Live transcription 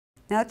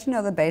Now that you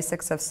know the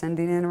basics of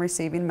sending and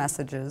receiving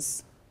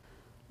messages,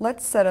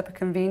 let's set up a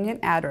convenient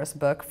address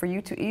book for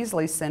you to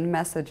easily send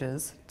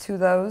messages to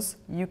those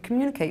you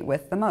communicate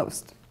with the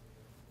most.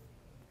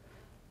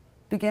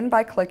 Begin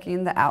by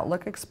clicking the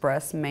Outlook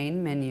Express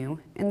main menu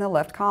in the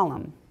left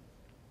column.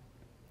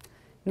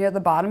 Near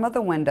the bottom of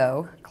the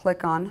window,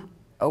 click on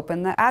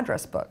Open the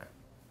Address Book.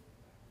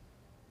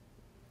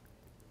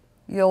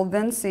 You'll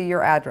then see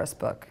your address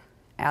book.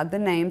 Add the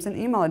names and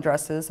email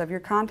addresses of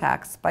your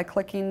contacts by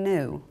clicking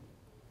New.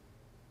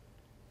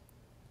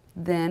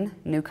 Then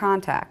New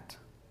Contact.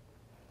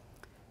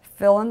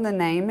 Fill in the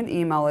name and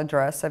email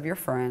address of your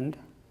friend.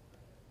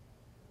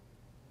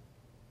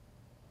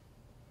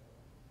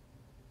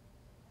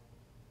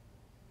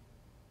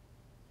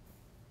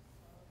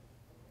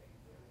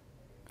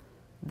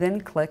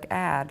 Then click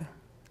Add.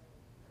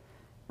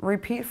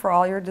 Repeat for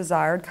all your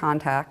desired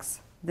contacts,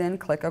 then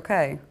click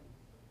OK.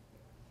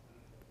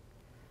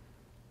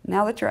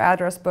 Now that your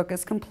address book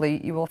is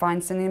complete, you will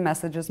find sending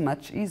messages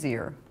much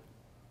easier.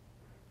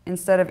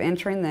 Instead of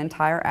entering the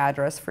entire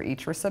address for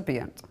each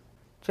recipient,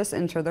 just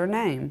enter their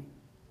name.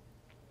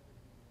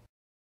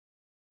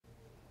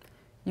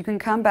 You can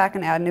come back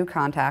and add new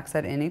contacts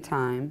at any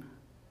time.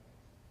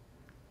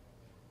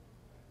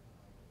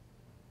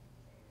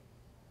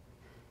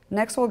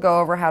 Next, we'll go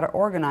over how to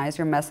organize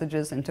your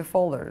messages into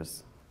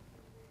folders.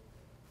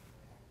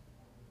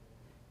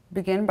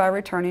 Begin by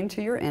returning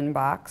to your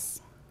inbox.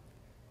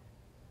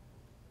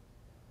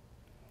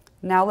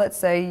 Now let's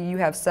say you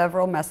have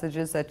several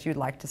messages that you'd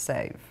like to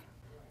save,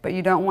 but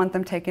you don't want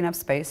them taking up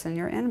space in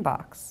your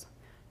inbox.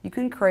 You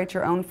can create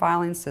your own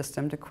filing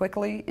system to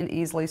quickly and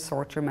easily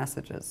sort your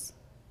messages.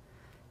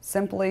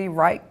 Simply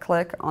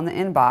right-click on the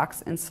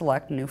inbox and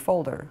select New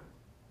Folder.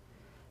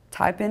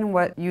 Type in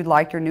what you'd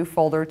like your new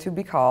folder to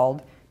be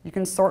called. You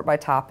can sort by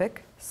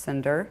topic,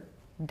 sender,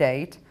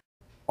 date,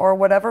 or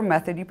whatever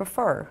method you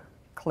prefer.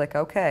 Click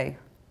OK.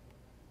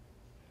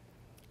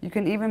 You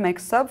can even make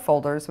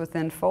subfolders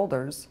within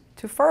folders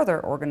to further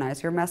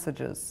organize your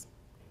messages.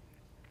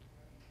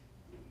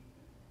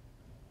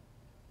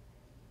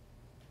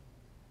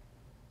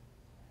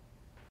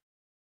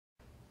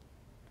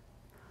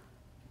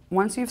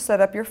 Once you've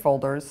set up your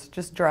folders,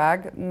 just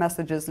drag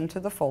messages into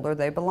the folder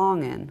they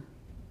belong in.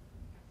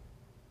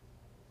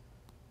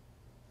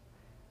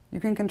 You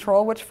can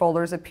control which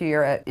folders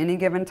appear at any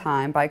given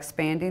time by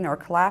expanding or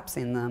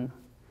collapsing them.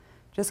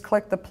 Just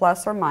click the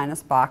plus or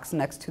minus box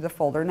next to the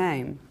folder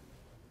name.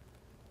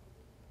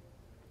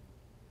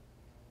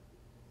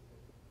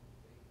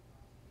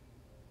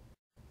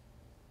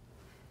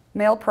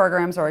 Mail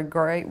programs are a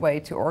great way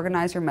to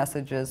organize your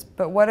messages,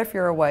 but what if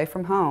you're away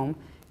from home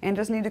and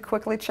just need to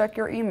quickly check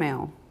your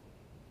email?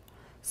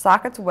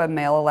 Socket's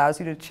webmail allows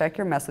you to check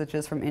your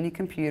messages from any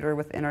computer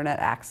with internet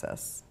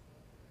access.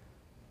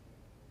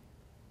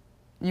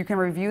 You can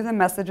review the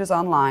messages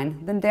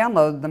online, then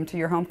download them to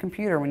your home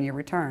computer when you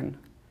return.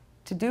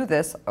 To do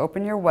this,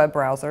 open your web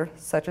browser,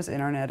 such as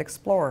Internet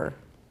Explorer.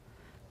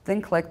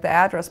 Then click the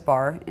address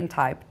bar and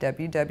type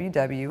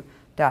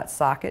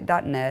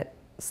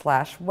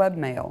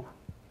www.socket.net/webmail.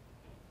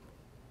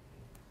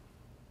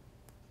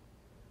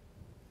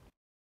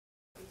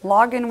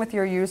 Log in with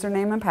your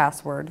username and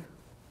password.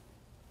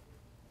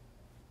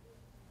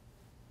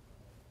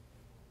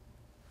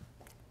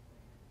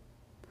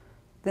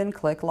 Then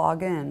click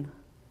Login.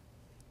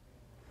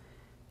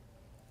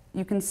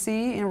 You can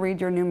see and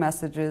read your new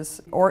messages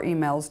or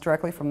emails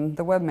directly from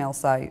the webmail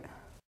site.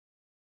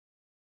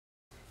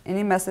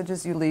 Any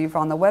messages you leave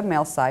on the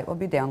webmail site will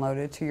be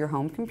downloaded to your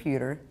home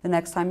computer the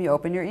next time you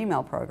open your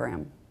email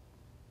program.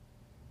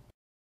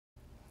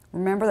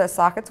 Remember that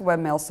Socket's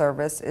webmail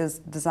service is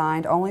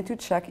designed only to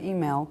check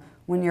email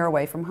when you're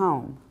away from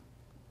home.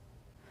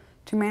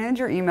 To manage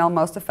your email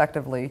most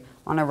effectively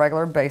on a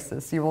regular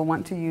basis, you will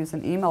want to use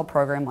an email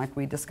program like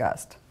we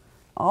discussed.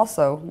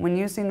 Also, when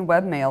using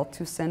webmail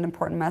to send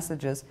important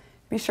messages,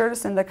 be sure to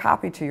send a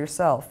copy to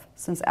yourself,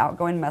 since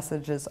outgoing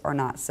messages are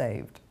not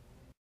saved.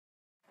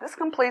 This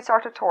completes our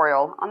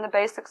tutorial on the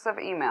basics of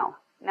email.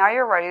 Now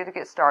you're ready to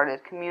get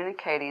started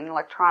communicating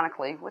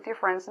electronically with your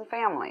friends and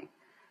family.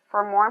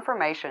 For more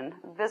information,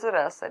 visit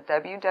us at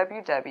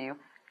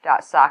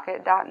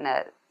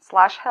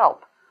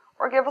www.socket.net/help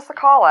or give us a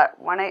call at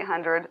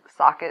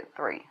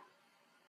 1-800-SOCKET-3.